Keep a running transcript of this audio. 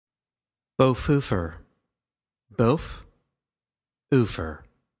Bowf-oofer. Bowf-oofer.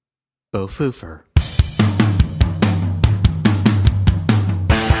 Bowf-oofer.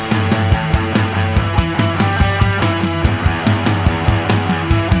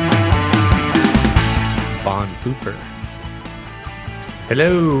 Bowf-oofer.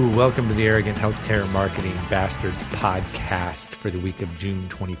 Hello, welcome to the Arrogant Healthcare Marketing Bastards podcast for the week of June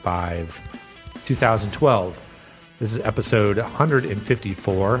 25, 2012. This is episode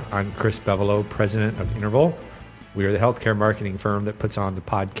 154. I'm Chris Bevelo, president of Interval. We are the healthcare marketing firm that puts on the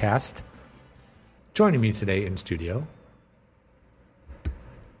podcast. Joining me today in studio,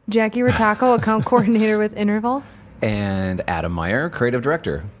 Jackie Rattacco, account coordinator with Interval. And Adam Meyer, creative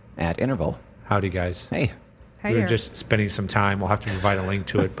director at Interval. howdy guys. Hey. We were just spending some time. We'll have to provide a link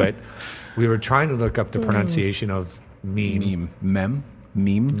to it, but we were trying to look up the pronunciation of meme. Meme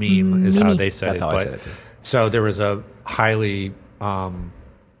Is how they said That's it. how I said it too. So there was a highly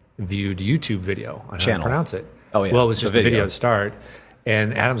viewed YouTube video on how to pronounce it. Oh, yeah. Well, it was just a video video to start.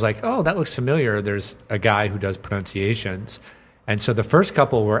 And Adam's like, oh, that looks familiar. There's a guy who does pronunciations. And so the first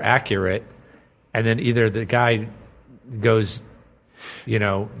couple were accurate. And then either the guy goes,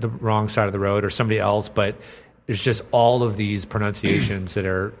 the wrong side of the road or somebody else. But there's just all of these pronunciations that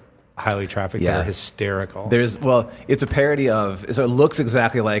are highly trafficked that are hysterical. It's a parody of, so it looks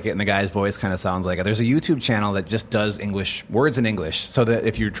exactly like it, and the guy's voice kind of sounds like it. There's a YouTube channel that just does English, words in English, so that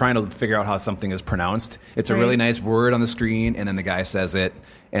if you're trying to figure out how something is pronounced, it's a really nice word on the screen, and then the guy says it,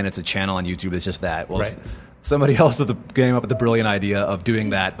 and it's a channel on YouTube that's just that. Well, somebody else came up with the brilliant idea of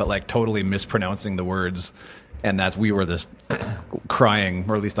doing that, but like totally mispronouncing the words. And we were just crying,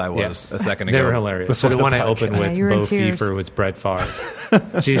 or at least I was a second ago. They were hilarious. So the one I opened with, Bowf-oofer, was Brett Favre.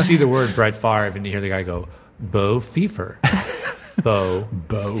 So you see the word Brett Favre, and you hear the guy go, Bowf-oofer.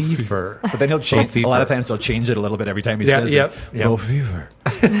 Bowf-oofer. But then he'll change, a lot of times he'll change it a little bit every time he says it. Bowf-oofer.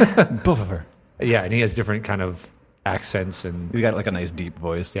 Bowf-oofer. Yeah, and he has different kind of accents. And he's got like a nice deep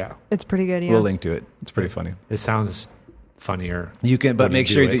voice. Yeah. It's pretty good, We'll link to it. It's pretty funny. It sounds funnier. You can, but make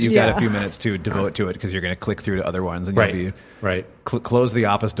sure that you've got a few minutes to devote to it, because you're going to click through to other ones, and you'll be close the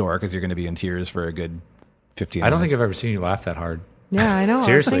office door, because you're going to be in tears for a good 15 minutes. I don't think I've ever seen you laugh that hard. Yeah, I know.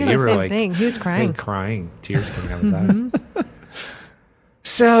 Seriously, you were like thing. He was crying. Tears coming out of his eyes.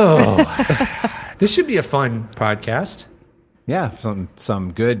 So this should be a fun podcast. Yeah,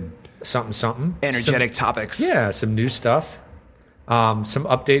 some good something energetic topics. Yeah, some new stuff. Some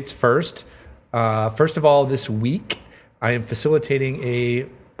updates first. First of all, this week I am facilitating a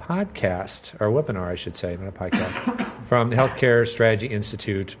podcast, or a webinar, I should say, not a podcast, from the Healthcare Strategy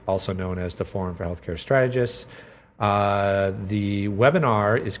Institute, also known as the Forum for Healthcare Strategists. The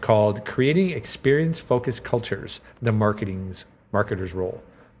webinar is called Creating Experience-Focused Cultures, the Marketer's Role.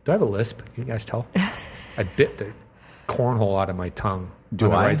 Do I have a lisp? Can you guys tell? I bit the cornhole out of my tongue on the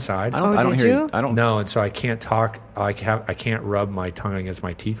right side. I don't hear you. I don't know, and so I can't talk. I can't rub my tongue against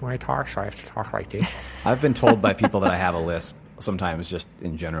my teeth when I talk, so I have to talk like this. I've been told by people that I have a lisp sometimes, just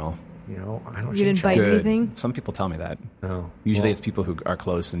in general. I don't. You didn't bite anything? Some people tell me that. No. Usually it's people who are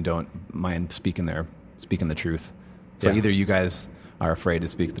close and don't mind speaking the truth. So either you guys are afraid to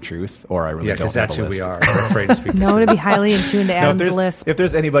speak the truth, or I really don't have a lisp. Because that's who we are. We're afraid to speak the truth. No one would be highly in tune to Adam's lisp. If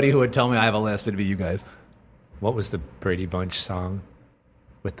there's anybody who would tell me I have a lisp, it'd be you guys. What was the Brady Bunch song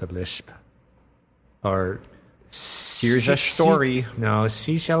with the lisp? Or here's a story. No,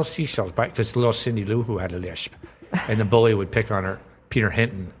 seashells, because little Cindy Lou Who had a lisp, and the bully would pick on her. Peter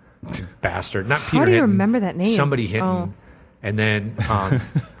Hinton, bastard, not Peter. How do you Hinton, remember that name? Somebody Hinton, and then God,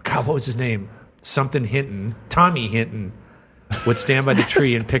 what was his name? Something Hinton. Tommy Hinton would stand by the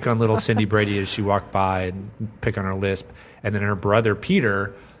tree and pick on little Cindy Brady as she walked by, and pick on her lisp. And then her brother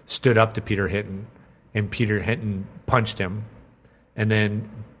Peter stood up to Peter Hinton, and Peter Hinton punched him. And then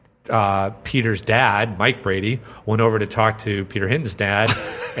Peter's dad, Mike Brady, went over to talk to Peter Hinton's dad,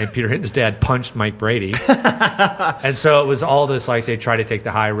 and Peter Hinton's dad punched Mike Brady. And so it was all this, like, they tried to take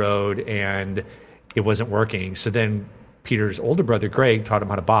the high road, and it wasn't working. So then Peter's older brother, Greg, taught him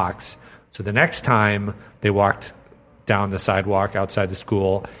how to box. So the next time they walked down the sidewalk outside the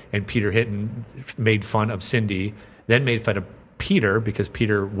school, and Peter Hinton made fun of Cindy, then made fun of Peter because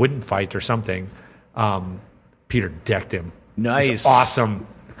Peter wouldn't fight or something. Peter decked him. Nice. It was awesome.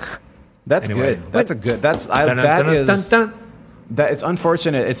 That's good. That's a good. That's it's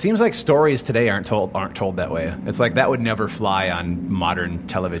unfortunate. It seems like stories today aren't told that way. It's like that would never fly on modern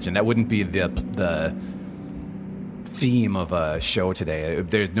television. That wouldn't be the theme of a show today.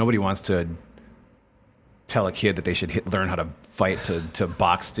 Nobody wants to tell a kid that they should learn how to fight, to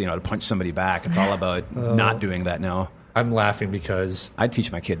box, to punch somebody back. It's all about not doing that now. I'm laughing because I'd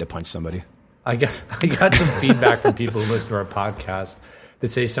teach my kid to punch somebody. I got some feedback from people who listen to our podcast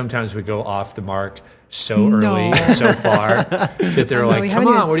that say sometimes we go off the mark so early and so far that they're like, we come haven't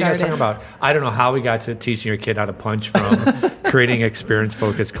on, even what are you guys started. talking about? I don't know how we got to teaching your kid how to punch from creating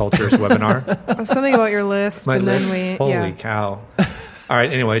experience-focused cultures webinar. Something about your lisp, My and list, then we holy cow. All right,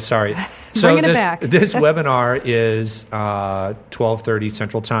 anyway, sorry. So Bringing it back. this webinar is 12:30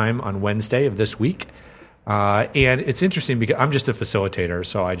 Central Time on Wednesday of this week. And it's interesting because I'm just a facilitator,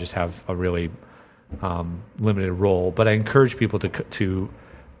 so I just have a really limited role. But I encourage people to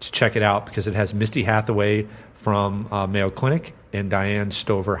check it out because it has Misty Hathaway from Mayo Clinic and Diane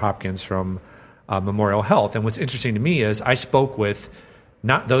Stover Hopkins from Memorial Health. And what's interesting to me is I spoke with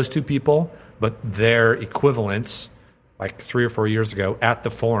not those two people, but their equivalents like 3 or 4 years ago at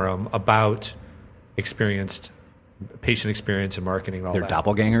the forum about patient experience and marketing and all They're that.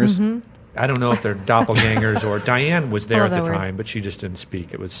 doppelgangers. I don't know if they're doppelgangers or Diane was there Oh, at the that word. time, but she just didn't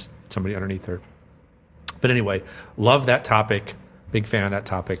speak. It was somebody underneath her. But anyway, love that topic. Big fan of that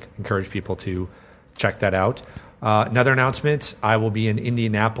topic. Encourage people to check that out. Another announcement, I will be in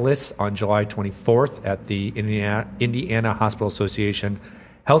Indianapolis on July 24th at the Indiana Hospital Association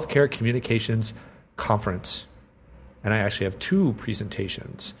Healthcare Communications Conference. And I actually have 2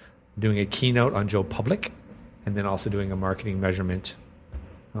 presentations. I'm doing a keynote on Joe Public and then also doing a marketing measurement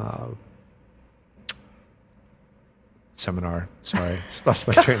seminar. Sorry, just lost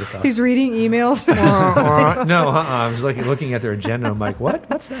my train of thought. He's reading emails. No, I was looking at their agenda. I'm like, what?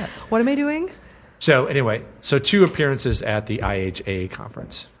 What's that? What am I doing? So anyway, 2 appearances at the IHA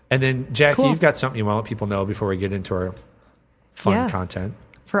conference. And then, Jackie, Cool. you've got something you want to let people know before we get into our fun content.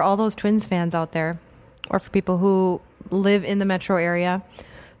 For all those Twins fans out there, or for people who live in the metro area.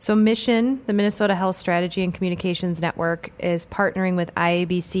 So Mission, the Minnesota Health Strategy and Communications Network, is partnering with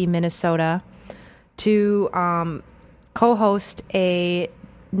IABC Minnesota to co-host a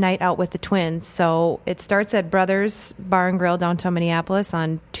night out with the Twins. So it starts at Brothers Bar and Grill downtown Minneapolis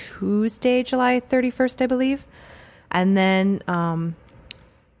on Tuesday, July 31st, I believe. And then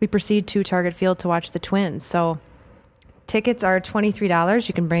we proceed to Target Field to watch the Twins. So tickets are $23.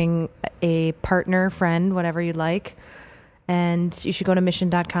 You can bring a partner, friend, whatever you'd like. And you should go to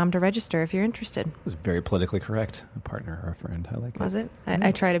mission.com to register if you're interested. It was very politically correct. A partner or a friend. I like it. Was it?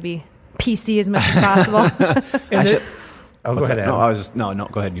 I try to be PC as much as possible. Go ahead, Adam. No, I was just no.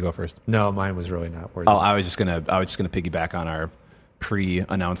 Go ahead. You go first. No, mine was really not worth Oh, it. I was just gonna piggyback on our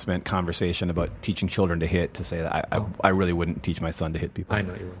pre-announcement conversation about teaching children to hit. To say that I really wouldn't teach my son to hit people. I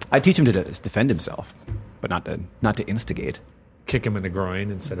know you would. I teach him to defend himself, but not to instigate. Kick him in the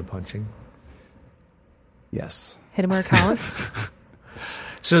groin instead of punching. Yes. Hit him where it counts.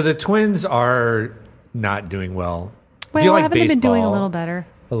 So the Twins are not doing well. Well, Do you like haven't they been doing a baseball? little better?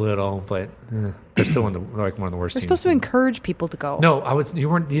 A little, but they're still one of the worst They're teams. supposed to encourage people to go. No,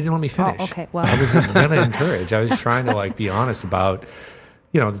 you didn't let me finish. Oh, okay. Well. I was going to encourage. I was trying to be honest about,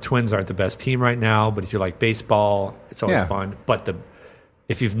 the Twins aren't the best team right now, but if you like baseball, it's always fun. But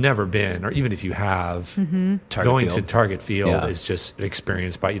if you've never been, or even if you have, going to Target Field is just an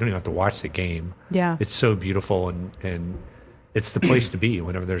experience. But you don't even have to watch the game. Yeah. It's so beautiful and it's the place to be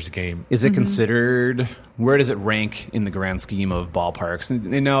whenever there's a game. Is it considered? Where does it rank in the grand scheme of ballparks?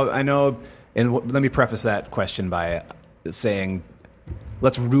 And I know. And let me preface that question by saying,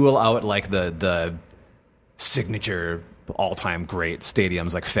 let's rule out the signature all-time great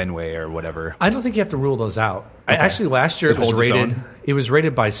stadiums like Fenway or whatever. I don't think you have to rule those out. Actually, last year It holds its own? it was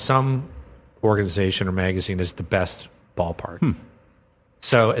rated by some organization or magazine as the best ballpark.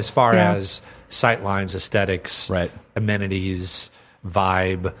 So as far as sight lines, aesthetics, Right. amenities,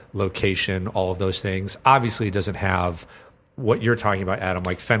 vibe, location, all of those things, obviously it doesn't have what you're talking about, Adam,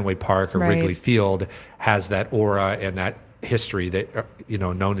 like Fenway Park or Right. Wrigley Field has that aura and that history that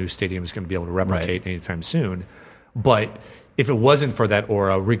no new stadium is going to be able to replicate anytime soon. But if it wasn't for that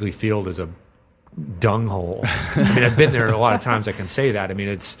aura, Wrigley Field is a dung hole. I mean, I've been there a lot of times. I can say that. I mean,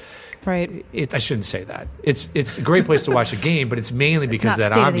 it's Right. I shouldn't say that. It's a great place to watch a game, but it's mainly because not of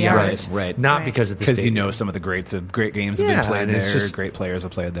that state-of-the-art. ambiance, Right. not Right. because of the Because stadium. some of the great games have Yeah, been played and it's there. just- Great players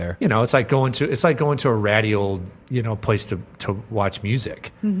have played there. It's like going to a ratty old place to watch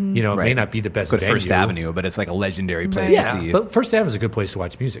music. It may Right. not be the best. Go to venue. First Avenue, but it's like a legendary place Right. to Yeah, see. but First Avenue is a good place to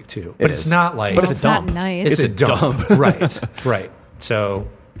watch music too. But it's is. not like But Well, it's not nice. It's a dump. dump. right. So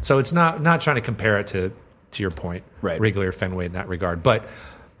it's not trying to compare it to your point, Right. Wrigley or Fenway in that regard. But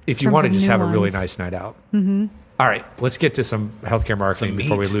if you Terms want to of just new have a really ones. nice night out. All right, let's get to some healthcare marketing Some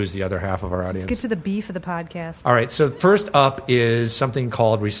before we meat. lose the other half of our audience. Let's get to the beef of the podcast. All right, so first up is something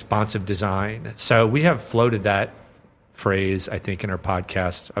called responsive design. So we have floated that phrase, I think, in our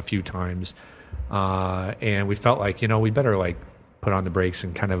podcast a few times, and we felt like we better put on the brakes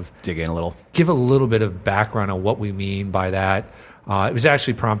and kind of dig in a little. give a little bit of background on what we mean by that. It was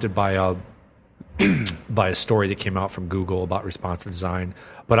actually prompted by a story that came out from Google about responsive design.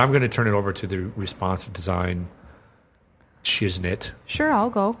 But I'm going to turn it over to the responsive design shiznit. Sure, I'll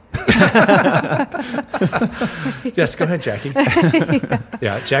go. Yes, go ahead, Jackie.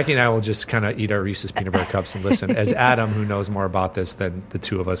 Yeah, Jackie and I will just kind of eat our Reese's peanut butter cups and listen as Adam, who knows more about this than the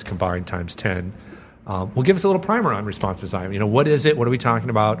two of us combined times 10, will give us a little primer on responsive design. What is it? What are we talking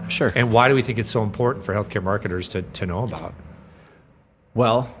about? Sure. And why do we think it's so important for healthcare marketers to know about?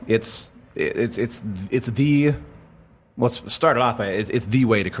 Well, it's the let's start it off by it's the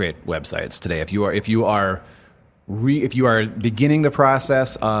way to create websites today. If you are beginning the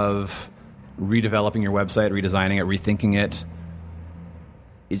process of redeveloping your website, redesigning it, rethinking it,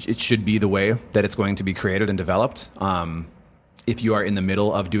 it should be the way that it's going to be created and developed. If you are in the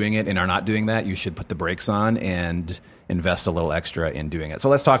middle of doing it and are not doing that, you should put the brakes on and invest a little extra in doing it. So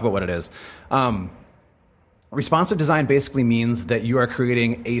let's talk about what it is. Responsive design basically means that you are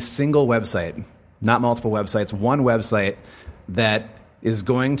creating a single website, not multiple websites, one website that is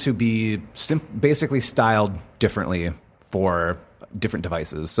going to be basically styled differently for different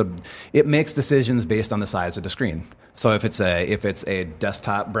devices. So it makes decisions based on the size of the screen. So if it's a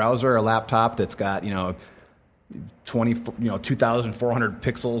desktop browser, a laptop that's got 2,400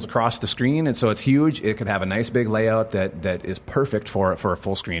 pixels across the screen, and so it's huge, it could have a nice big layout that is perfect for a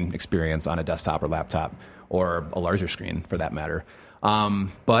full screen experience on a desktop or laptop, or a larger screen for that matter.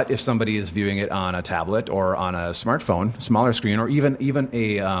 But if somebody is viewing it on a tablet or on a smartphone, smaller screen, or even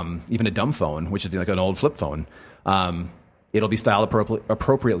a dumb phone, which is like an old flip phone, it'll be styled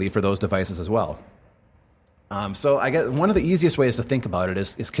appropriately for those devices as well. So I guess one of the easiest ways to think about it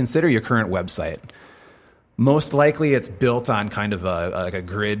is consider your current website. Most likely, it's built on kind of like a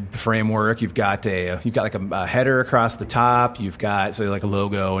grid framework. You've got like a header across the top. You've got like a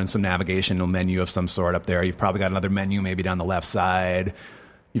logo and some navigational menu of some sort up there. You've probably got another menu maybe down the left side.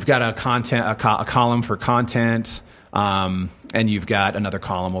 You've got a column for content, and you've got another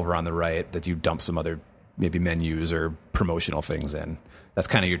column over on the right that you dump some other maybe menus or promotional things in. That's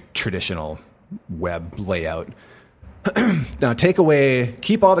kind of your traditional web layout. Now,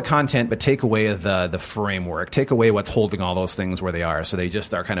 keep all the content, but take away the framework. Take away what's holding all those things where they are. So they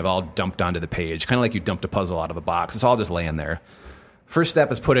just are kind of all dumped onto the page, kind of like you dumped a puzzle out of a box. It's all just laying there. First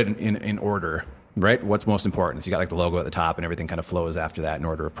step is put it in order, right? What's most important is you got like the logo at the top, and everything kind of flows after that in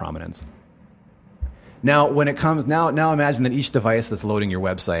order of prominence. Now, when it comes, now imagine that each device that's loading your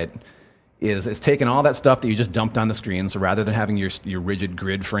website is taking all that stuff that you just dumped on the screen. So rather than having your rigid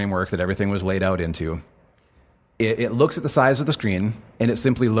grid framework that everything was laid out into, it looks at the size of the screen, and it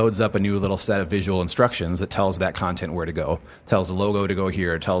simply loads up a new little set of visual instructions that tells that content where to go. Tells the logo to go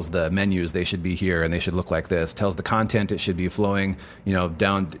here, tells the menus they should be here and they should look like this, tells the content it should be flowing,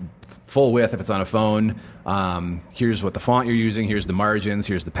 down full width if it's on a phone. Here's what the font you're using, here's the margins,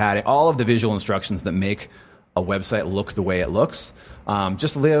 here's the padding, all of the visual instructions that make a website look the way it looks.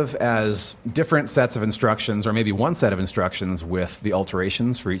 Just live as different sets of instructions, or maybe one set of instructions with the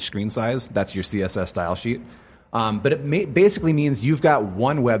alterations for each screen size. That's your CSS style sheet. But it basically means you've got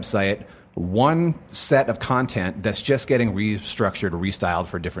one website, one set of content that's just getting restructured or restyled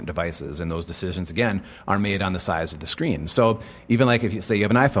for different devices. And those decisions, again, are made on the size of the screen. So even like if you say you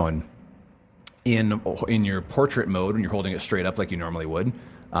have an iPhone, in your portrait mode, when you're holding it straight up like you normally would,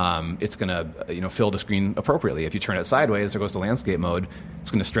 it's going to fill the screen appropriately. If you turn it sideways or goes to landscape mode,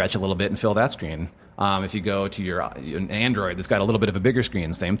 it's going to stretch a little bit and fill that screen. If you go to an Android that's got a little bit of a bigger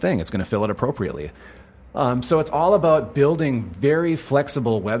screen, same thing. It's going to fill it appropriately. So it's all about building very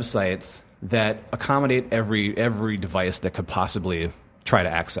flexible websites that accommodate every device that could possibly try to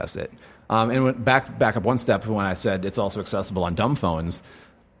access it. And back up one step when I said it's also accessible on dumb phones.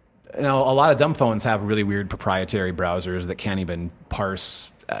 Now, a lot of dumb phones have really weird proprietary browsers that can't even parse.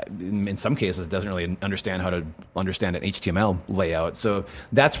 In some cases, doesn't really understand how to understand an HTML layout. So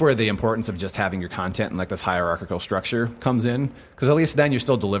that's where the importance of just having your content in like this hierarchical structure comes in, because at least then you're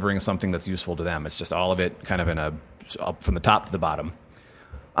still delivering something that's useful to them. It's just all of it kind of up from the top to the bottom.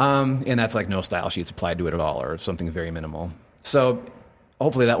 And that's like no style sheets applied to it at all, or something very minimal. So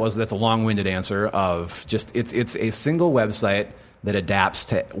hopefully that's a long-winded answer of just it's a single website that adapts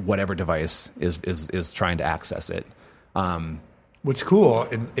to whatever device is trying to access it. What's cool,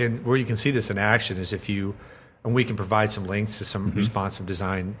 and where you can see this in action, is and we can provide some links to some responsive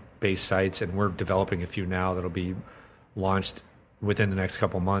design-based sites, and we're developing a few now that'll be launched within the next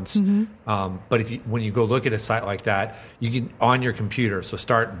couple months. But when you go look at a site like that, you can, on your computer, so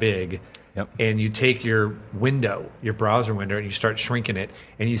start big, and you take your browser window, and you start shrinking it,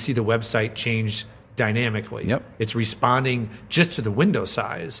 and you see the website change dynamically. Yep. It's responding just to the window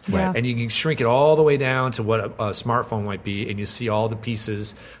size. Right. And you can shrink it all the way down to what a smartphone might be, and you see all the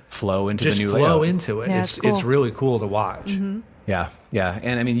pieces flow into just the new flow layout. into it. Yeah, it's it's cool. really cool to watch. Yeah, yeah,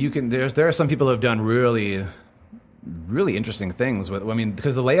 and I mean, you can. There are some people who have done really interesting things with. I mean,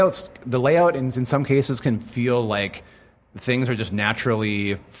 because the layout in some cases can feel like things are just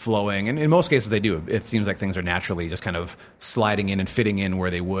naturally flowing, and in most cases they do. It seems like things are naturally just kind of sliding in and fitting in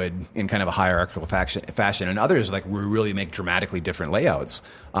where they would in kind of a hierarchical fashion. And others like we really make dramatically different layouts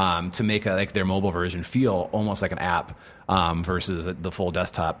to make like their mobile version feel almost like an app versus the full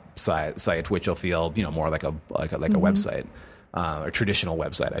desktop site, which will feel more like a website, a traditional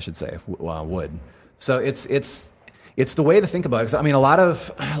website, I should say, would. So it's the way to think about it. 'Cause, I mean, a lot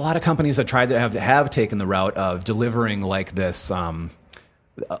of companies have tried to have taken the route of delivering like this a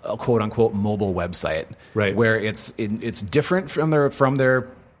quote unquote mobile website, right? Where it's different from their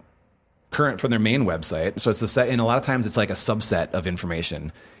main website. So it's and a lot of times it's like a subset of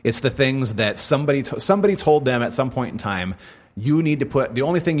information. It's the things that somebody told them at some point in time. You need to put the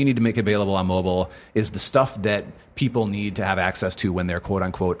only thing you need to make available on mobile is the stuff that people need to have access to when they're quote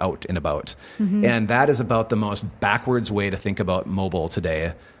unquote out and about. And that is about the most backwards way to think about mobile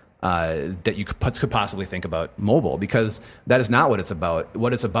today that you could possibly think about mobile, because that is not what it's about.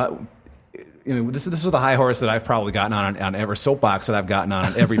 What it's about, this is the high horse that I've probably gotten on every soapbox that I've gotten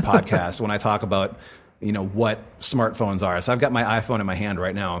on every podcast when I talk about what smartphones are. So I've got my iPhone in my hand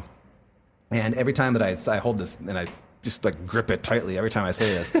right now, and every time that I hold this and I just like grip it tightly every time I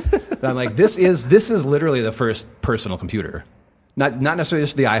say this. But I'm like, this is literally the first personal computer. Not necessarily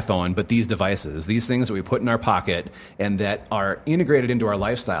just the iPhone, but these devices, these things that we put in our pocket and that are integrated into our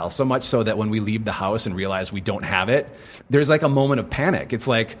lifestyle, so much so that when we leave the house and realize we don't have it, there's like a moment of panic. It's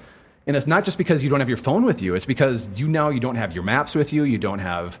like, and it's not just because you don't have your phone with you, it's because you don't have your maps with you, you don't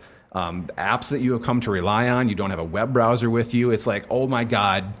have apps that you have come to rely on, you don't have a web browser with you. It's like, oh my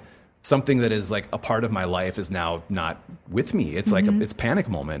God, something that is like a part of my life is now not with me. It's like it's panic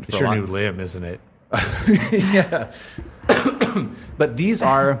moment. It's your new limb, isn't it? Yeah. But these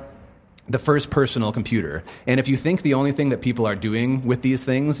are the first personal computer. And if you think the only thing that people are doing with these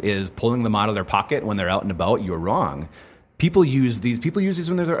things is pulling them out of their pocket when they're out and about, you're wrong. People use these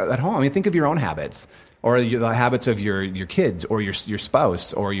when they're at home. I mean, think of your own habits, or the habits of your kids or your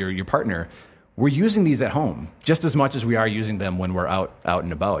spouse or your partner. We're using these at home just as much as we are using them when we're out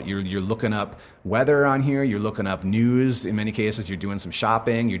and about. You're looking up weather on here. You're looking up news. In many cases, you're doing some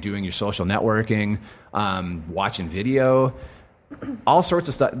shopping. You're doing your social networking, watching video, all sorts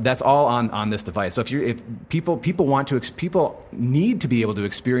of stuff. That's all on this device. So if people need to be able to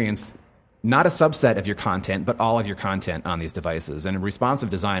experience not a subset of your content, but all of your content on these devices. And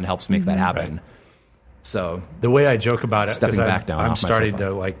responsive design helps make that happen. Right. So the way I joke about it, stepping back down, I'm starting to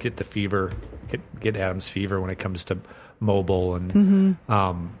like get the fever, get Adam's fever when it comes to mobile, and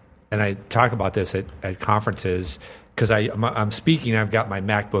I talk about this at conferences because I'm speaking. I've got my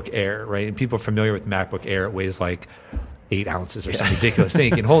MacBook Air, right, and people are familiar with MacBook Air. It weighs like 8 ounces or some ridiculous thing.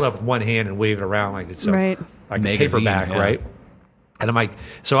 You can hold it up with one hand and wave it around like it's like a paperback, right? And I'm like,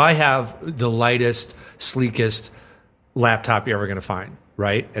 so I have the lightest, sleekest laptop you're ever going to find,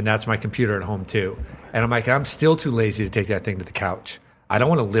 right? And that's my computer at home too. And I'm like, I'm still too lazy to take that thing to the couch. I don't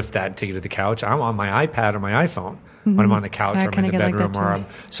want to lift that and take it to the couch. I'm on my iPad or my iPhone when I'm on the couch or I'm in the bedroom or I'm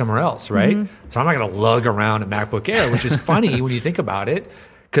somewhere else, right? So I'm not going to lug around a MacBook Air, which is funny when you think about it.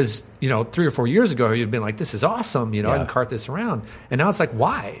 Because, 3 or 4 years ago, you'd been like, this is awesome. I can cart this around. And now it's like,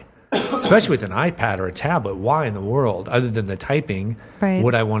 why? Especially with an iPad or a tablet, why in the world, other than the typing,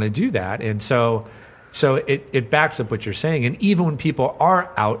 would I want to do that? And so it backs up what you're saying. And even when people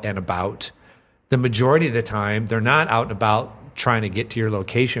are out and about, the majority of the time, they're not out and about trying to get to your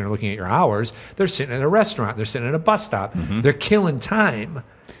location or looking at your hours. They're sitting at a restaurant. They're sitting at a bus stop. They're killing time.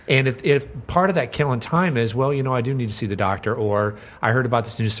 And if part of that killing time is, well, I do need to see the doctor, or I heard about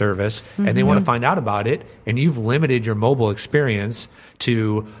this new service, and they want to find out about it, and you've limited your mobile experience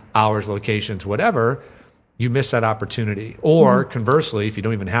to hours, locations, whatever, you miss that opportunity. Or conversely, if you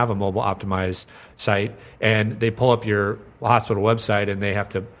don't even have a mobile optimized site and they pull up your hospital website and they have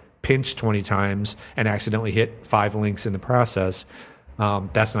to pinch 20 times and accidentally hit 5 links in the process,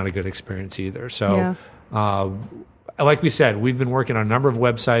 that's not a good experience either. So, like we said, we've been working on a number of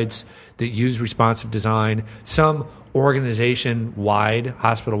websites that use responsive design, some organization-wide,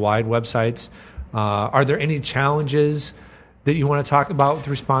 hospital-wide websites. Are there any challenges that you want to talk about with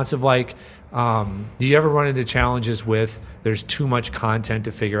responsive? Like, do you ever run into challenges with there's too much content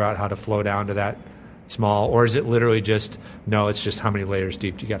to figure out how to flow down to that small, or is it literally just, no, it's just how many layers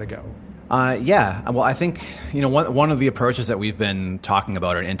deep you got to go? Yeah. Well, I think one of the approaches that we've been talking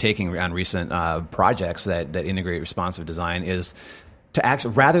about and taking on recent projects that integrate responsive design is to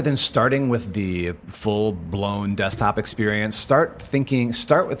actually, rather than starting with the full-blown desktop experience, start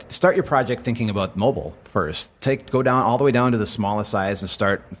your project thinking about mobile first. Go down all the way down to the smallest size and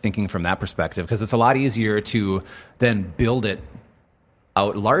start thinking from that perspective, because it's a lot easier to then build it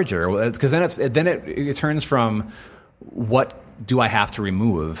out larger. Because then it turns from what do I have to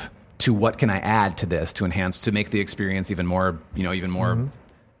remove to what can I add to this to enhance, to make the experience even more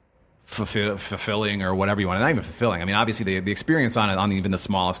fulfilling, or whatever you want. Not even fulfilling. I mean, obviously the experience on even the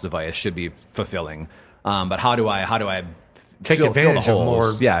smallest device should be fulfilling. But how do I take advantage of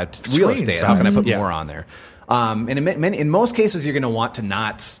more? Yeah, real estate. How can I put Yeah. more on there? And in most cases, you're going to want to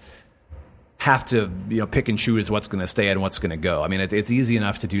not have to pick and choose what's going to stay and what's going to go. I mean, it's easy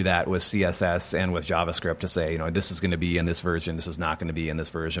enough to do that with CSS and with JavaScript to say, this is going to be in this version, this is not going to be in this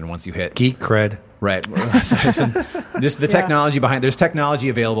version. Once you hit Geek cred. right, just the technology behind. There's technology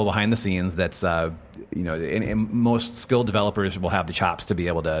available behind the scenes that's and most skilled developers will have the chops to be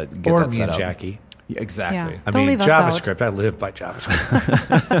able to get Or that me set and up. Jackie. Yeah, exactly. Yeah. I Don't mean, leave us out. JavaScript. I live by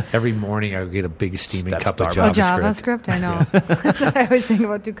JavaScript. Every morning I get a big steaming That's cup of Starbucks. Oh, JavaScript. JavaScript, I know. I always think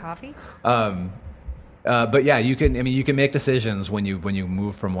about do coffee. But yeah, you can make decisions when you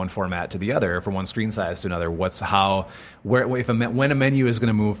move from one format to the other, from one screen size to another. When a menu is going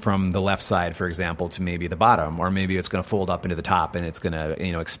to move from the left side, for example, to maybe the bottom, or maybe it's going to fold up into the top and it's going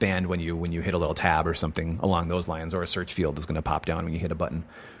to expand when you hit a little tab or something along those lines, or a search field is going to pop down when you hit a button.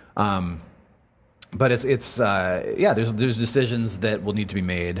 But there's decisions that will need to be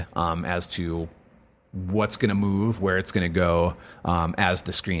made as to what's going to move, where it's going to go as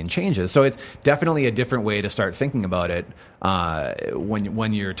the screen changes. So it's definitely a different way to start thinking about it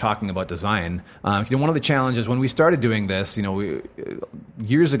when you're talking about design. One of the challenges when we started doing this,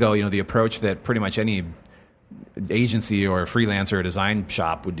 years ago, the approach that pretty much any agency or freelancer or design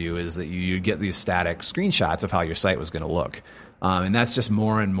shop would do is that you get these static screenshots of how your site was going to look, and that's just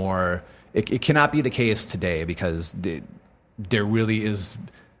more and more. It cannot be the case today, because there really is.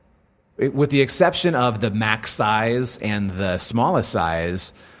 With the exception of the max size and the smallest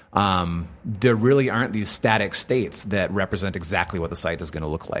size, there really aren't these static states that represent exactly what the site is going to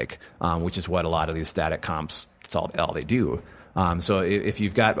look like, which is what a lot of these static comps, it's all they do. So if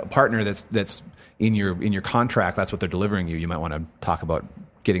you've got a partner that's in your contract, that's what they're delivering you might want to talk about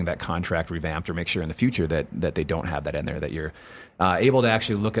getting that contract revamped, or make sure in the future that they don't have that in there, that you're able to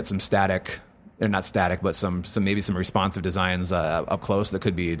actually look at some static. They're not static, but some responsive designs up close that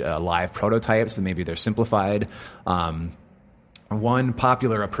could be live prototypes, and maybe they're simplified. One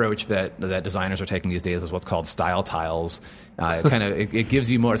popular approach that designers are taking these days is what's called style tiles. It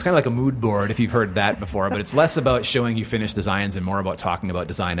gives you more. It's kind of like a mood board, if you've heard that before, but it's less about showing you finished designs and more about talking about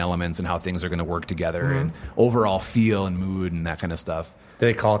design elements and how things are going to work together, and overall feel and mood and that kind of stuff. Do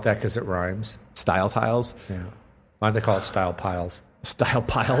they call it that because it rhymes? Style tiles? Yeah. Why do they call it style piles? Style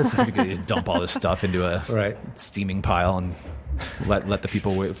piles. You could just dump all this stuff into a steaming pile and let the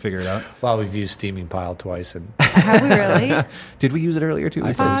people figure it out. Well, we've used steaming pile twice, and Have we really? Did we use it earlier too?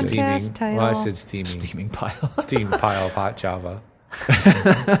 I said Podcast steaming. title. Well, I said steaming. Steaming pile. Steam pile of hot Java.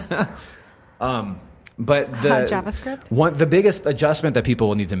 But JavaScript? The biggest adjustment that people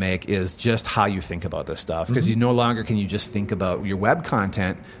will need to make is just how you think about this stuff, because you no longer can you just think about your web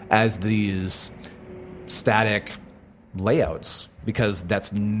content as these static layouts, because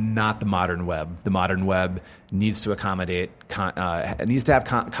that's not the modern web. The modern web needs to accommodate, it needs to have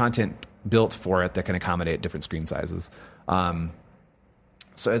content built for it that can accommodate different screen sizes. So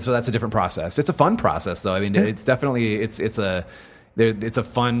that's a different process. It's a fun process, though. I mean, it's definitely it's a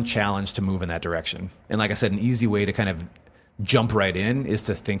fun challenge to move in that direction. And like I said, an easy way to kind of jump right in is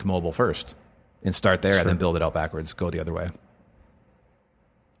to think mobile first and start there, and then build it out backwards. Go the other way.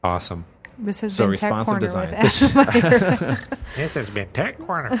 Awesome. This has So been Tech responsive Corner design. with This has been Tech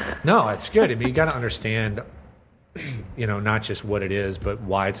Corner. No, it's good. I mean, you got to understand, not just what it is, but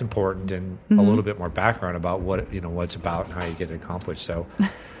why it's important, and a little bit more background about what it's about and how you get it accomplished. So,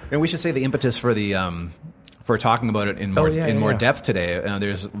 and we should say the impetus for the for talking about it in more depth today.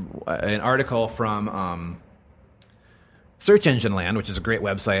 There's an article from Search Engine Land, which is a great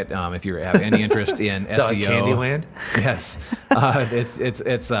website if you have any interest in SEO. Candyland? Yes,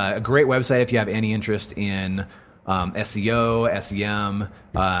 it's a great website if you have any interest in SEO, SEM,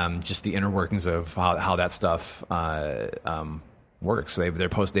 just the inner workings of how that stuff works. They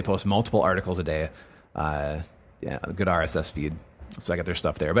post multiple articles a day. A good RSS feed. So I got their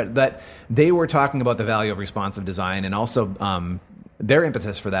stuff there. But they were talking about the value of responsive design, and also their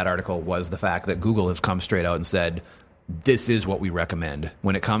impetus for that article was the fact that Google has come straight out and said, this is what we recommend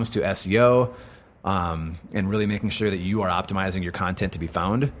when it comes to SEO, and really making sure that you are optimizing your content to be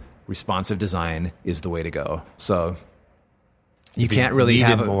found. Responsive design is the way to go. So you can't really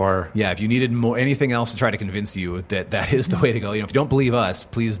have more. Yeah, if you needed more, anything else to try to convince you that is the way to go. If you don't believe us,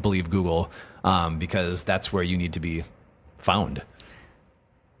 please believe Google, because that's where you need to be found.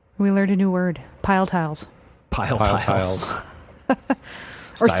 We learned a new word: pile tiles. Pile tiles.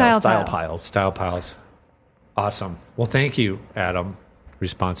 Or style piles. Style piles. Awesome. Well, thank you, Adam.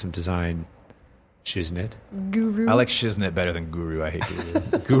 Responsive design, shiznit. Guru. I like shiznit better than guru. I hate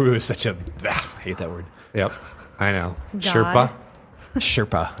guru. Guru is such a... I hate that word. Yep, I know. God.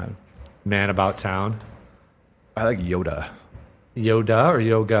 Sherpa. Man about town. I like Yoda. Yoda or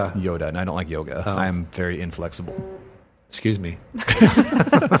yoga? Yoda, and I don't like yoga. Oh. I'm very inflexible. Excuse me.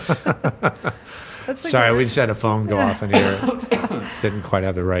 That's Sorry, we just had a phone go off in here. Didn't quite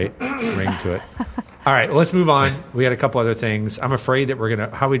have the right ring to it. All right, well, let's move on. We had a couple other things. I'm afraid that we're going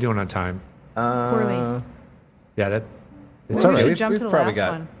to... How are we doing on time? poorly. Yeah, It's Maybe all we right. should jump to the probably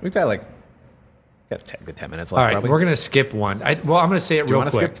last one. We've got like... Got 10 minutes left, all right, probably. we're going to skip one. I'm going to say it Do you real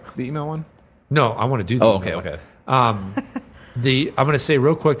want to quick. skip the email one? No, I want to do the Oh, email okay, one. okay. I'm going to say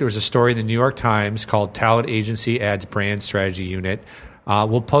real quick, there was a story in the New York Times called Talent Agency Adds Brand Strategy Unit.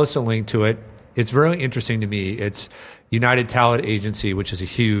 We'll post a link to it. It's very interesting to me. It's United Talent Agency, which is a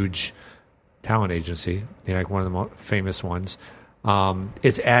huge talent agency, like one of the most famous ones.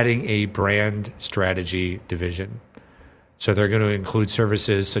 It's adding a brand strategy division. So they're going to include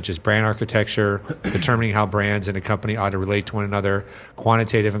services such as brand architecture, determining how brands in a company ought to relate to one another,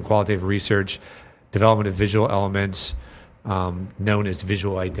 quantitative and qualitative research, development of visual elements, known as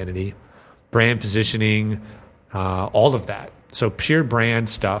visual identity, brand positioning, all of that. So pure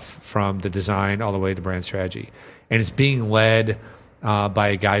brand stuff from the design all the way to brand strategy. And it's being led by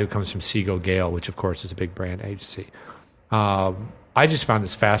a guy who comes from Siegel Gale, which, of course, is a big brand agency. I just found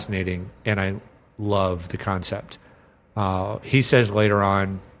this fascinating, and I love the concept. He says later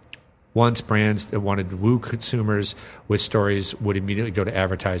on, once brands that wanted to woo consumers with stories would immediately go to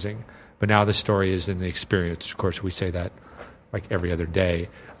advertising. But now the story is in the experience. Of course, we say that like every other day.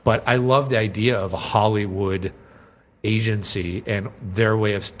 But I love the idea of a Hollywood agency and their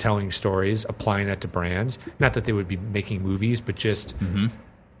way of telling stories, applying that to brands. Not that they would be making movies, but just,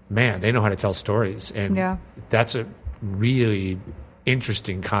 man, they know how to tell stories. And that's a really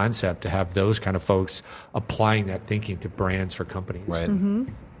interesting concept to have those kind of folks applying that thinking to brands for companies. Right.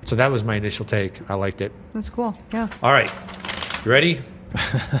 So that was my initial take. I liked it. That's cool. Yeah. All right. You ready?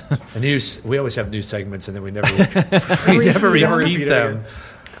 We always have new segments and then we never repeat them.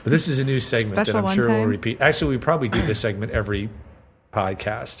 But this is a new segment Special that I'm one sure we'll time. repeat. Actually, we probably do this segment every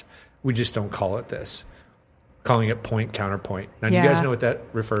podcast. We just don't call it this. Calling it point counterpoint. Now, do you guys know what that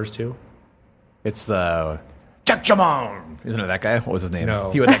refers to? It's the... Chuck-chamon! Isn't it that guy? What was his name?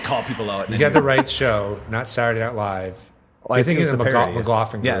 No. He would like call people out. You got the right show, not Saturday Night Live. Well, I think it was of the parody.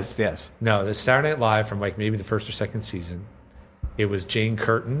 McLaughlin Group. Yes. No, the Saturday Night Live from like maybe the first or second season. It was Jane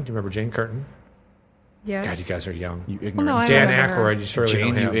Curtin. Do you remember Jane Curtin? Yes. God, you guys are young. You Well, ignorant... no, I Dan remember her. Aykroyd, you surely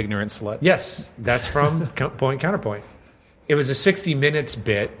Jane, know you him. ignorant slut. Yes, that's from Point Counterpoint. It was a 60 Minutes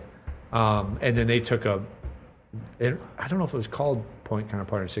bit, and then they took I don't know if it was called Point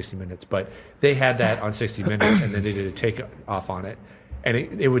Counterpoint or 60 Minutes, but they had that on 60 Minutes, and then they did a take off on it. And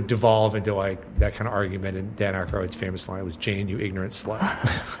it would devolve into like that kind of argument, and Dan Aykroyd's famous line was, "Jane, you ignorant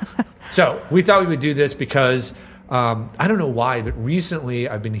slut." So we thought we would do this because, I don't know why, but recently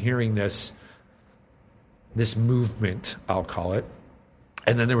I've been hearing this movement, I'll call it.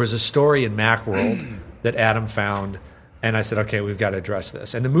 And then there was a story in Macworld that Adam found, and I said, okay, we've got to address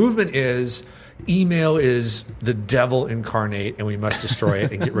this. And the movement is email is the devil incarnate, and we must destroy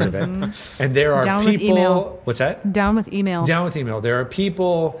it and get rid of it. And there are Down with people... email. What's that? Down with email. Down with email. There are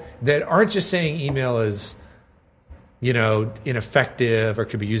people that aren't just saying email is, ineffective or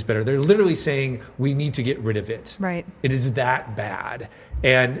could be used better. They're literally saying we need to get rid of it. Right. It is that bad.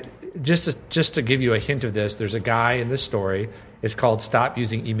 And just to give you a hint of this, there's a guy in this story. It's called "Stop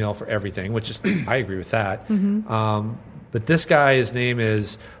Using Email for Everything," which is I agree with that. But this guy, his name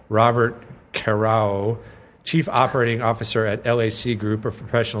is Robert Carao, Chief Operating Officer at LAC Group, a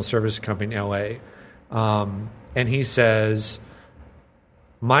professional service company in LA. And he says,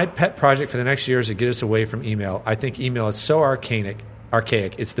 "My pet project for the next year is to get us away from email. I think email is so archaic.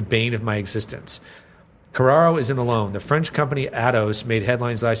 It's the bane of my existence." Carraro isn't alone. The French company Atos made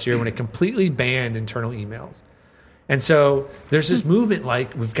headlines last year when it completely banned internal emails. And so there's this movement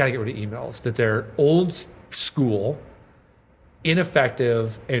like we've got to get rid of emails, that they're old school,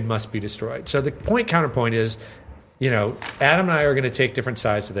 ineffective, and must be destroyed. So the point counterpoint is, Adam and I are going to take different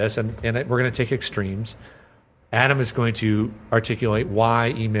sides of this, and we're going to take extremes. Adam is going to articulate why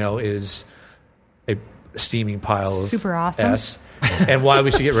email is a steaming pile of Super awesome. S and why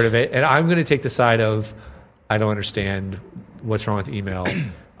we should get rid of it. And I'm going to take the side of I don't understand what's wrong with email.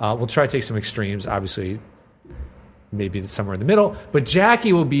 We'll try to take some extremes, obviously, maybe somewhere in the middle. But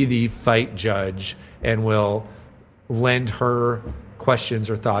Jackie will be the fight judge and will lend her questions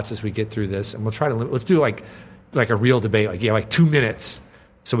or thoughts as we get through this. And we'll try to let's do like a real debate, like 2 minutes,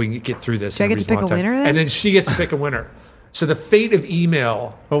 so we can get through this. Do I get to pick a winner then? And then she gets to pick a winner. So the fate of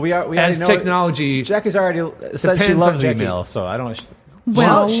email, we as know technology, Jackie's already said she depends on loves Jackie. email, so I don't.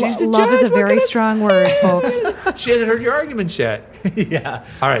 Well, she's the love is judge. a very strong word, folks. she hasn't heard your argument yet. Yeah.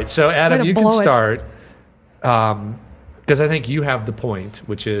 All right, so Adam, Way to you can blow it. start because I think you have the point,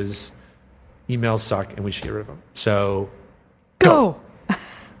 which is emails suck and we should get rid of them. So Go.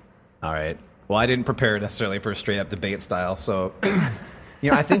 All right. Well, I didn't prepare necessarily for a straight up debate style, so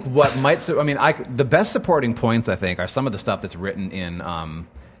I think what might. The best supporting points I think are some of the stuff that's written in.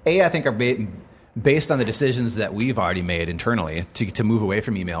 I think are based on the decisions that we've already made internally to move away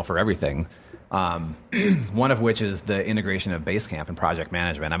from email for everything. One of which is the integration of Basecamp and project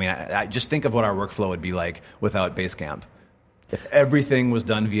management. I mean, I just think of what our workflow would be like without Basecamp. If everything was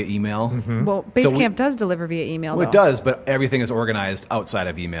done via email. Well, Basecamp does deliver via email, Well, though. it does, but everything is organized outside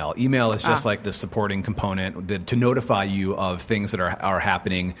of email. Email is just like the supporting component to notify you of things that are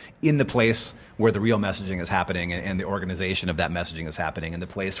happening in the place where the real messaging is happening and the organization of that messaging is happening, and the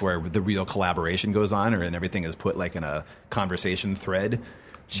place where the real collaboration goes on, and everything is put like in a conversation thread.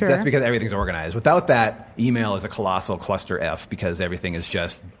 Sure. That's because everything's organized. Without that, email is a colossal cluster F because everything is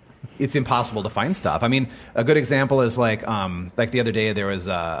just... It's impossible to find stuff. I mean, a good example is like the other day there was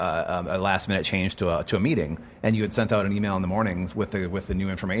a last minute change to a meeting, and you had sent out an email in the mornings with the new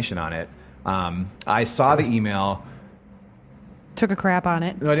information on it. I saw the email. Took a crap on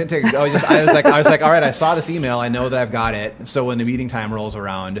it. No, I didn't take. I was like, all right, I saw this email. I know that I've got it. So when the meeting time rolls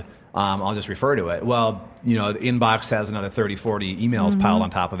around, I'll just refer to it. Well, the inbox has another 30, 40 emails piled on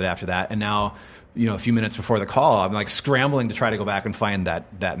top of it after that, and now. A few minutes before the call, I'm like scrambling to try to go back and find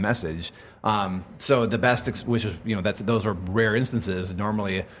that message. So the best, which is those are rare instances.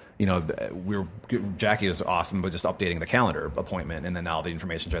 Normally, Jackie is awesome, but just updating the calendar appointment, and then all the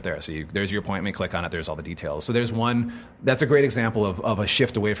information's right there. So there's your appointment. Click on it. There's all the details. So there's one that's a great example of a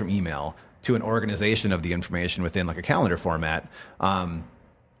shift away from email to an organization of the information within like a calendar format.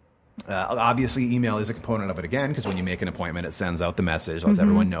 Obviously, email is a component of it again, because when you make an appointment, it sends out the message, lets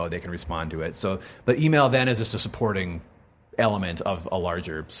everyone know they can respond to it. So, but email then is just a supporting element of a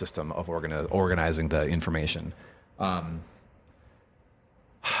larger system of organizing the information.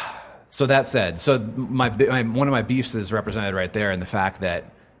 So that said, one of my beefs is represented right there in the fact that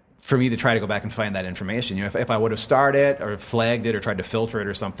for me to try to go back and find that information, if I would have starred it or flagged it or tried to filter it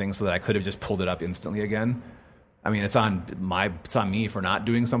or something so that I could have just pulled it up instantly again. I mean, it's on me for not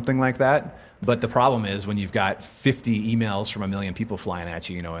doing something like that. But the problem is when you've got 50 emails from a million people flying at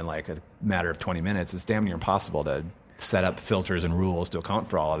you, in like a matter of 20 minutes, it's damn near impossible to set up filters and rules to account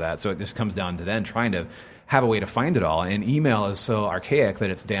for all of that. So it just comes down to then trying to have a way to find it all. And email is so archaic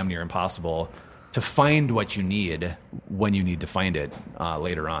that it's damn near impossible to find what you need when you need to find it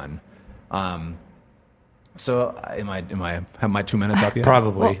later on. So have my 2 minutes up yet?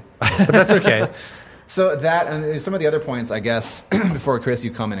 probably, but that's okay. So that, and some of the other points, I guess, before Chris,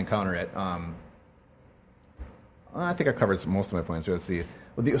 you come in and counter it. I think I covered most of my points. Let's see.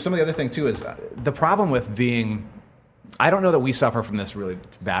 Some of the other thing, too, is the problem with being... I don't know that we suffer from this really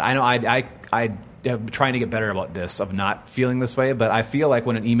bad. I know I am trying to get better about this, of not feeling this way, but I feel like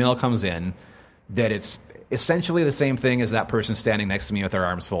when an email comes in, that it's essentially the same thing as that person standing next to me with their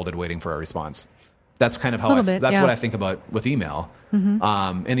arms folded waiting for a response. That's kind of how what I think about with email.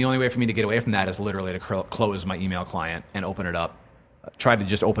 And the only way for me to get away from that is literally to close my email client and open it up. Try to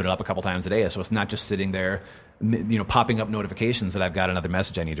just open it up a couple times a day, so it's not just sitting there, popping up notifications that I've got another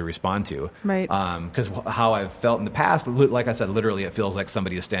message I need to respond to. Right. Because how I've felt in the past, like I said, literally it feels like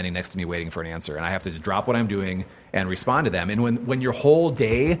somebody is standing next to me waiting for an answer, and I have to just drop what I'm doing and respond to them. And when your whole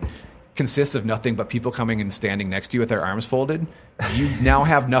day consists of nothing but people coming and standing next to you with their arms folded, you now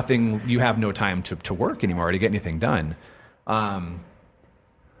have nothing. You have no time to work anymore, to get anything done.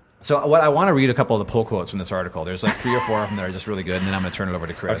 So what I want to read a couple of the pull quotes from this article. There's like 3 or 4 of them that are just really good, and then I'm going to turn it over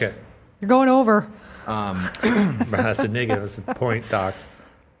to Chris. Okay. You're going over. That's a negative. That's a point, Doc.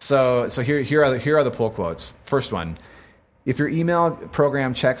 So here are the pull quotes. First one: if your email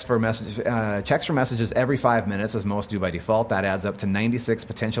program checks for messages every 5 minutes, as most do by default, that adds up to 96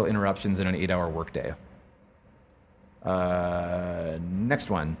 potential interruptions in an 8-hour workday. Next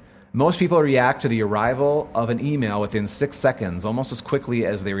one: Most people react to the arrival of an email within 6 seconds, almost as quickly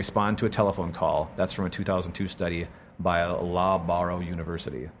as they respond to a telephone call. That's from a 2002 study by Loughborough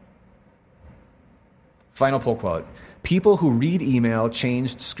University. Final pull quote. People who read email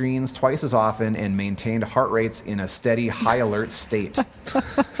changed screens twice as often and maintained heart rates in a steady high alert state.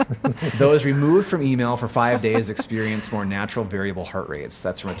 Those removed from email for 5 days experienced more natural variable heart rates.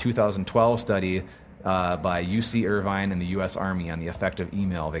 That's from a 2012 study by UC Irvine and the U.S. Army on the effect of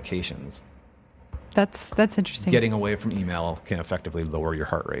email vacations. That's interesting. Getting away from email can effectively lower your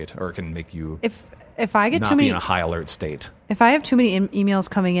heart rate, or it can make you if I get not too be many in a high alert state. If I have too many emails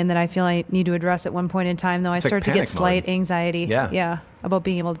coming in that I feel I need to address at one point in time, though, I start to get slight anxiety. Yeah, about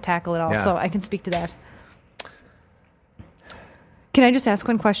being able to tackle it all. Yeah. So I can speak to that. Can I just ask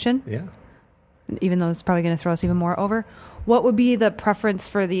one question? Yeah. Even though it's probably going to throw us even more over, what would be the preference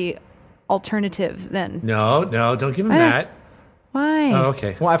for the alternative then? No, don't give him that. Why? Oh,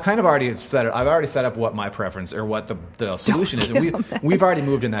 okay. Well, I've kind of already set it. I've already set up what my preference or what the solution is. And we've already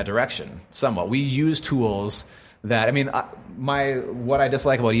moved in that direction somewhat. We use tools that, I mean, what I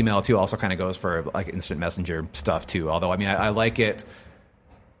dislike about email too also kind of goes for like instant messenger stuff too. Although, I mean, I like it.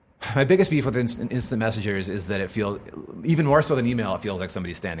 My biggest beef with instant messengers is that it feels, even more so than email, it feels like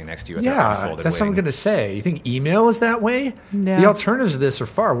somebody's standing next to you. With their arms folded, that's what I'm going to say. You think email is that way? Yeah. The alternatives to this are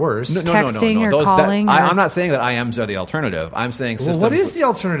far worse. No. Texting or calling. I'm not saying that IMs are the alternative. I'm saying systems. What is the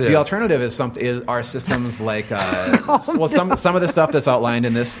alternative? The alternative is our systems like some of the stuff that's outlined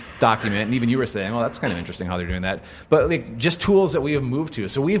in this document, and even you were saying, well, that's kind of interesting how they're doing that. But like just tools that we have moved to.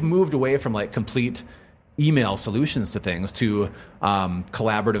 So we've moved away from like complete email solutions to things to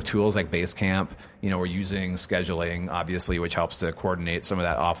collaborative tools like Basecamp. We're using scheduling, obviously, which helps to coordinate some of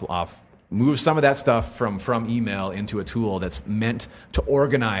that move some of that stuff from email into a tool that's meant to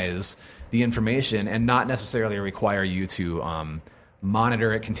organize the information and not necessarily require you to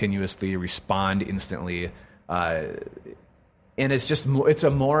monitor it continuously, respond instantly. And it's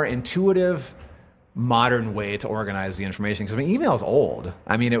a more intuitive, modern way to organize the information, because I mean email is old.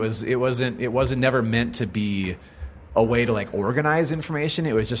 I mean it wasn't never meant to be a way to like organize information.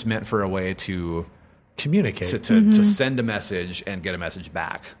 It was just meant for a way to communicate, to send a message and get a message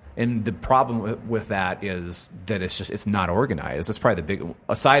back. And the problem with that is that it's not organized. That's probably the big,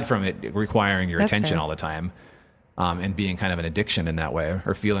 aside from it requiring your attention all the time, and being kind of an addiction in that way,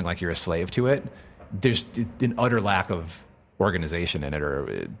 or feeling like you're a slave to it. There's an utter lack of organization in it, or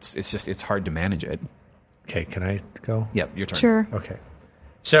it's hard to manage it. Okay, can I go? Yep, your turn. Sure. Okay.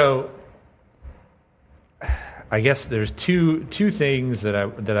 So I guess there's two things that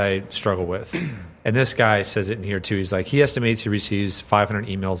I struggle with. And this guy says it in here too. He's like, he estimates he receives 500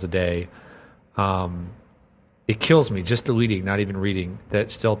 emails a day. It kills me just deleting, not even reading.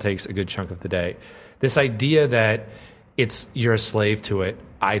 That still takes a good chunk of the day. This idea that you're a slave to it,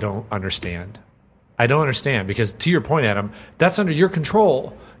 I don't understand. I don't understand, because to your point, Adam, that's under your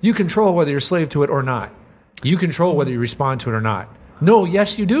control. You control whether you're a slave to it or not. You control whether you respond to it or not. No,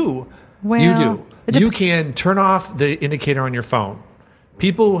 yes, you do. Well, you do. You can turn off the indicator on your phone.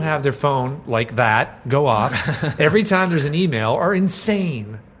 People who have their phone like that go off every time there's an email are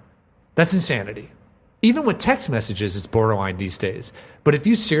insane. That's insanity. Even with text messages, it's borderline these days. But if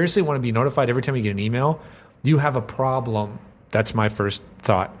you seriously want to be notified every time you get an email, you have a problem. That's my first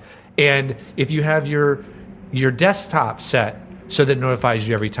thought. And if you have your desktop set so that it notifies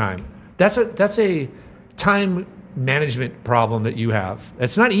you every time, that's a time management problem that you have.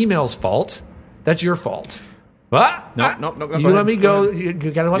 It's not email's fault. That's your fault. No. You let me go. You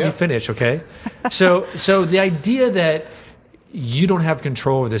got to let me finish, okay? So the idea that you don't have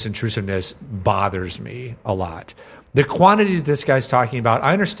control over this intrusiveness bothers me a lot. The quantity that this guy's talking about,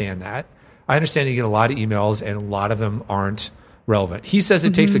 I understand that. I understand you get a lot of emails, and a lot of them aren't relevant. He says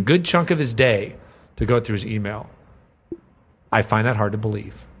it takes a good chunk of his day to go through his email. I find that hard to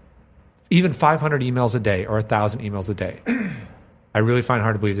believe. Even 500 emails a day or 1,000 emails a day. I really find it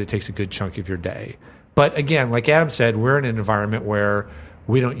hard to believe that it takes a good chunk of your day. But again, like Adam said, we're in an environment where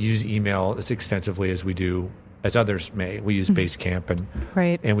we don't use email as extensively as we do, as others may. We use Basecamp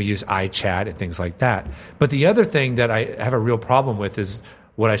and we use iChat and things like that. But the other thing that I have a real problem with is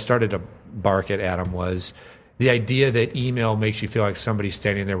what I started to bark at Adam was the idea that email makes you feel like somebody's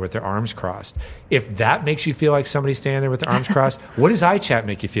standing there with their arms crossed. If that makes you feel like somebody's standing there with their arms crossed, what does iChat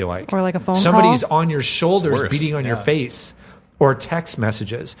make you feel like? Or like a phone Somebody's call? on your shoulders beating on your face. Or text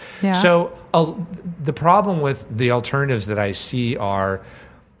messages. Yeah. So the problem with the alternatives that I see are,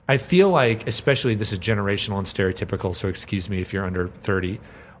 I feel like, especially this is generational and stereotypical, so excuse me if you're under 30,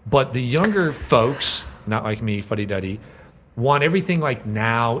 but the younger folks, not like me, fuddy-duddy, want everything like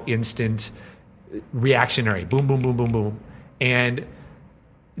now, instant, reactionary, boom, boom, boom, boom, boom. And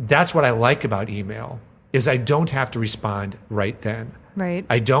that's what I like about email is I don't have to respond right then. Right.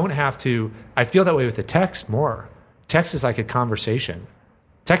 I don't have to. I feel that way with the text more. Text is like a conversation.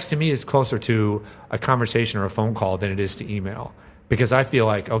 Text to me is closer to a conversation or a phone call than it is to email because I feel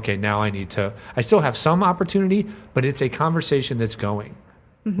like, okay, now I still have some opportunity, but it's a conversation that's going,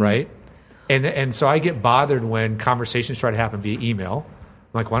 right? And so I get bothered when conversations try to happen via email.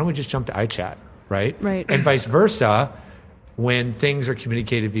 I'm like, why don't we just jump to iChat, right? Right. And vice versa, when things are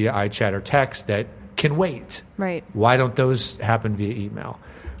communicated via iChat or text that can wait. Right. Why don't those happen via email?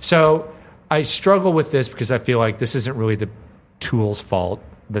 So I struggle with this because I feel like this isn't really the tool's fault,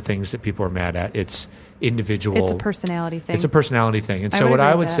 the things that people are mad at. It's individual. It's a personality thing. It's a personality thing. And I so would what agree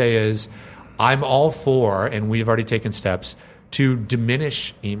I with would that. say is I'm all for, and we've already taken steps, to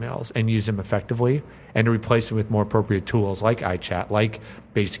diminish emails and use them effectively and to replace them with more appropriate tools like iChat, like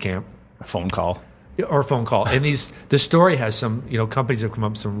Basecamp, A phone call. or phone call. And the story has some, companies have come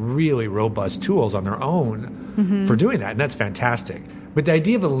up with some really robust tools on their own for doing that, and that's fantastic. But the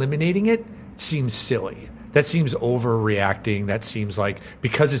idea of eliminating it seems silly. That seems overreacting. That seems like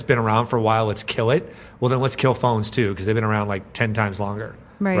because it's been around for a while, let's kill it. Well, then let's kill phones too because they've been around like 10 times longer,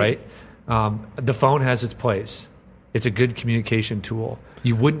 Right. The phone has its place. It's a good communication tool.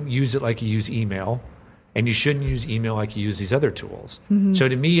 You wouldn't use it like you use email, and you shouldn't use email like you use these other tools. So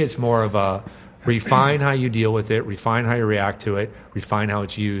to me, it's more of a refine how you deal with it, refine how you react to it, refine how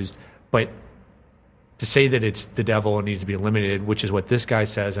it's used. But to say that it's the devil and needs to be eliminated, which is what this guy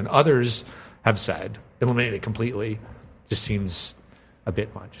says and others have said, eliminate it completely, just seems a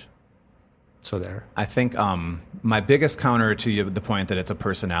bit much. So there. I think my biggest counter to the point that it's a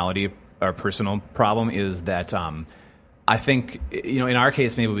personality or personal problem is that I think, in our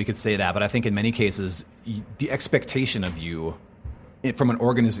case, maybe we could say that, but I think in many cases, the expectation of you from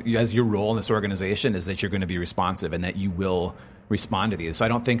as your role in this organization is that you're going to be responsive and that you will respond to these. So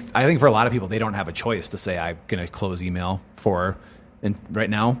I think for a lot of people, they don't have a choice to say, I'm going to close email and right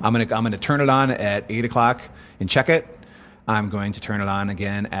now, I'm going to turn it on at 8 o'clock and check it. I'm going to turn it on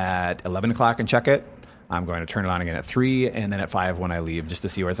again at 11 o'clock and check it. I'm going to turn it on again at 3 and then at 5 when I leave just to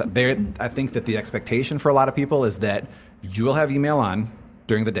see where it's at. I think that the expectation for a lot of people is that you will have email on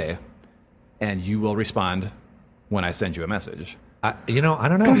during the day and you will respond when I send you a message. I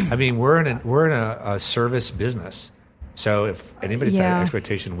don't know. I mean, we're in a service business. So if anybody's had an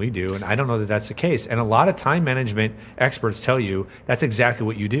expectation, we do. And I don't know that that's the case. And a lot of time management experts tell you that's exactly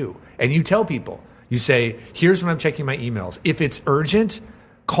what you do. And you tell people, you say, here's when I'm checking my emails. If it's urgent,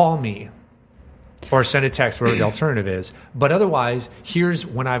 call me or send a text, whatever the alternative is. But otherwise, here's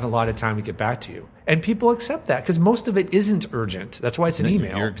when I have a lot of time to get back to you. And people accept that because most of it isn't urgent. That's why it's an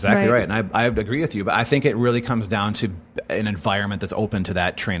email. You're exactly right. And I agree with you. But I think it really comes down to an environment that's open to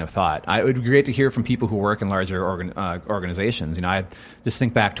that train of thought. It would be great to hear from people who work in larger organizations. I just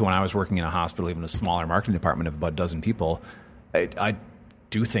think back to when I was working in a hospital, even a smaller marketing department of about a dozen people. I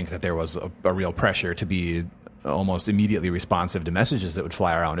do think that there was a real pressure to be almost immediately responsive to messages that would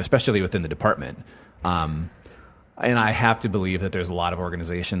fly around, especially within the department. And I have to believe that there's a lot of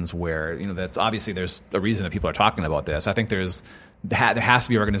organizations where, that's obviously there's a reason that people are talking about this. I think there has to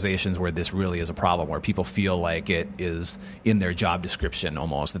be organizations where this really is a problem, where people feel like it is in their job description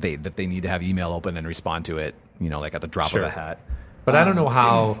almost, that they need to have email open and respond to it, like at the drop of a hat. But I don't know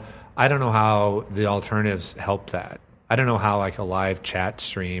how the alternatives help that. I don't know how like a live chat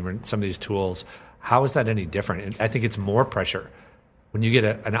stream or some of these tools, how is that any different? And I think it's more pressure. When you get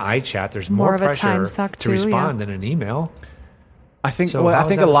an iChat, there's more of a time pressure suck to too, respond than an email. I think So I how is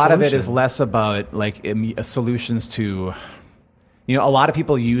think that a a lot of it is solution? less about like solutions to, a lot of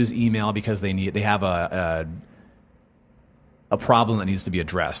people use email because they have a problem that needs to be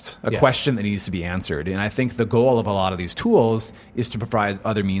addressed, a Yes. question that needs to be answered. And I think the goal of a lot of these tools is to provide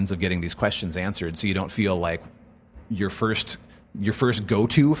other means of getting these questions answered, so you don't feel like your first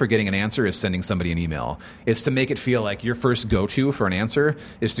go-to for getting an answer is sending somebody an email. It's to make it feel like your first go-to for an answer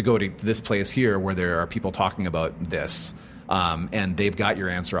is to go to this place here where there are people talking about this, and they've got your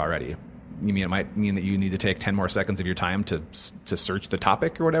answer already. It might mean that you need to take 10 more seconds of your time to search the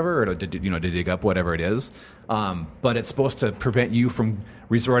topic or whatever, or to dig up whatever it is. But it's supposed to prevent you from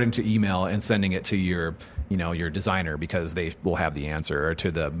resorting to email and sending it to your designer because they will have the answer, or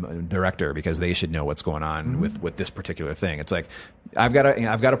to the director because they should know what's going on with this particular thing. It's like I've got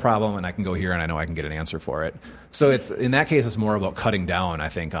a problem and I can go here and I know I can get an answer for it. So it's in that case it's more about cutting down, I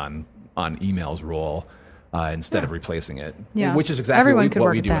think, on email's role instead of replacing it, which is exactly Everyone could what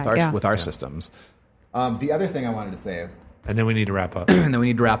work we at do that, with our systems. The other thing I wanted to say, And then we need to wrap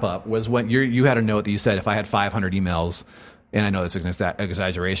up. was when you had a note that you said if I had 500 emails, and I know that's an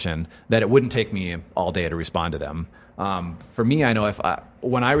exaggeration, that it wouldn't take me all day to respond to them. For me, I know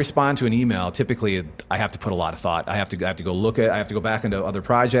when I respond to an email, typically I have to put a lot of thought. I have to go back into other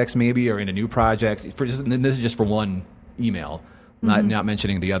projects maybe, or into new projects. And this is just for one email, not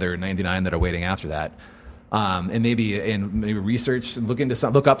mentioning the other 99 that are waiting after that. And maybe research,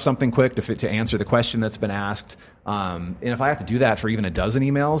 look up something quick to answer the question that's been asked. And if I have to do that for even a dozen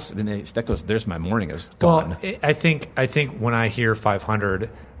emails, then there's my morning is gone. Well, I think when I hear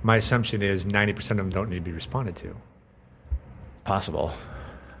 500, my assumption is 90% of them don't need to be responded to. Possible.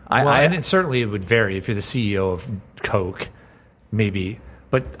 And certainly it would vary if you're the CEO of Coke, maybe.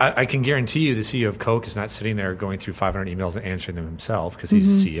 But I can guarantee you the CEO of Coke is not sitting there going through 500 emails and answering them himself because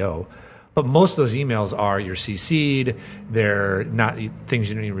he's the CEO. But most of those emails are you're CC'd. They're not things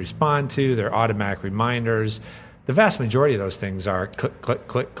you don't need to respond to. They're automatic reminders. The vast majority of those things are click, click,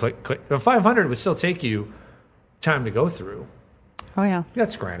 click, click, click. Well, 500 would still take you time to go through. Oh, yeah.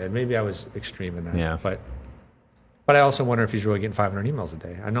 That's granted. Maybe I was extreme in that. Yeah. But I also wonder if he's really getting 500 emails a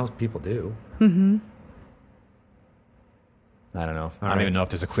day. I know people do. Mm-hmm. I don't know. I don't even know if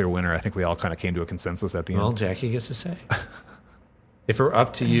there's a clear winner. I think we all kind of came to a consensus at the end. Well, Jackie gets to say. If it were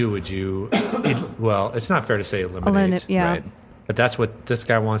up to you, would you... well, it's not fair to say eliminate. Yeah. Right? But that's what this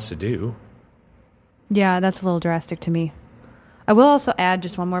guy wants to do. Yeah, that's a little drastic to me. I will also add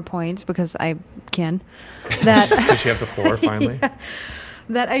just one more point, because I can. That Does she have the floor, finally? Yeah,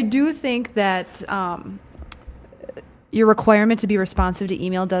 that I do think that your requirement to be responsive to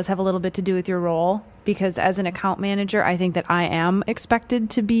email does have a little bit to do with your role, because as an account manager, I think that I am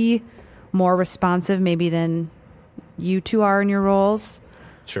expected to be more responsive maybe than you two are in your roles.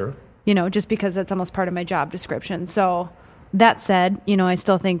 Sure. Just because that's almost part of my job description. So that said, I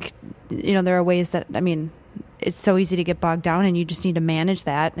still think, there are ways that, it's so easy to get bogged down, and you just need to manage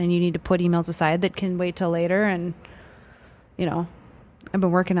that, and you need to put emails aside that can wait till later. And, I've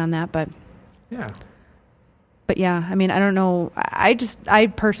been working on that, but yeah. But yeah, I don't know.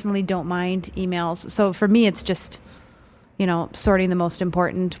 I personally don't mind emails. So for me, it's just, sorting the most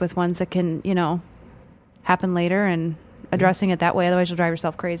important with ones that can, happen later and addressing it that way. Otherwise, you'll drive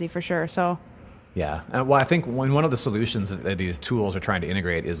yourself crazy for sure. So. Yeah. Well, I think one of the solutions that these tools are trying to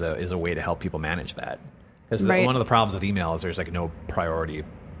integrate is a way to help people manage that. Because one of the problems with email is there's like no priority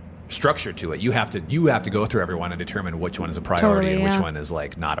structure to it. You have to go through everyone and determine which one is a priority and which one is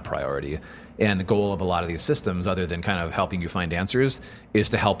like not a priority. And the goal of a lot of these systems, other than kind of helping you find answers, is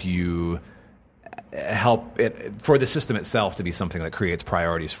to help it for the system itself to be something that creates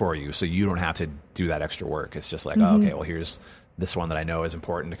priorities for you, so you don't have to do that extra work. It's just like, oh, okay, well, here's this one that I know is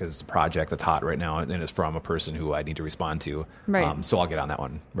important because it's a project that's hot right now and it's from a person who I need to respond to. Right. So I'll get on that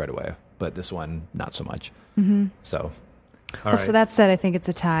one right away. But this one, not so much. So. All right. So that said, I think it's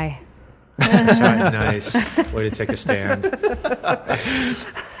a tie. Nice. Way to take a stand.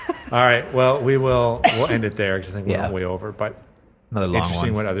 All right. Well, we'll end it there because I think we're way over. But another long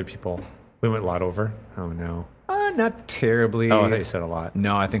interesting one. What other people. We went a lot over. Oh no. Not terribly. Oh, I thought you said a lot.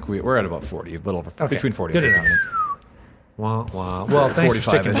 No, I think we're at about 40, a little over between 40 and 50 minutes. Wah, wah. Well, thanks for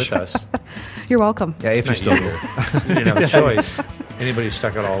sticking with us. You're welcome. Yeah, if you're still here. You didn't have a choice. Anybody who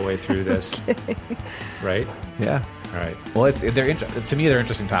stuck it all the way through this. Okay. Right? Yeah. All right. Well, to me, they're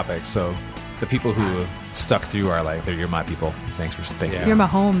interesting topics. So the people who stuck through are you're my people. Thanks for thinking. You're my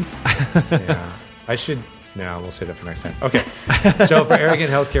homes. Yeah. I should. No, we'll save that for next time. Okay. So for Arrogant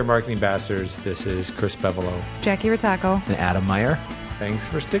Healthcare Marketing Bastards, this is Chris Bevelo. Jackie Rataco. And Adam Meyer. Thanks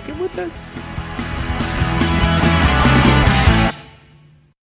for sticking with us.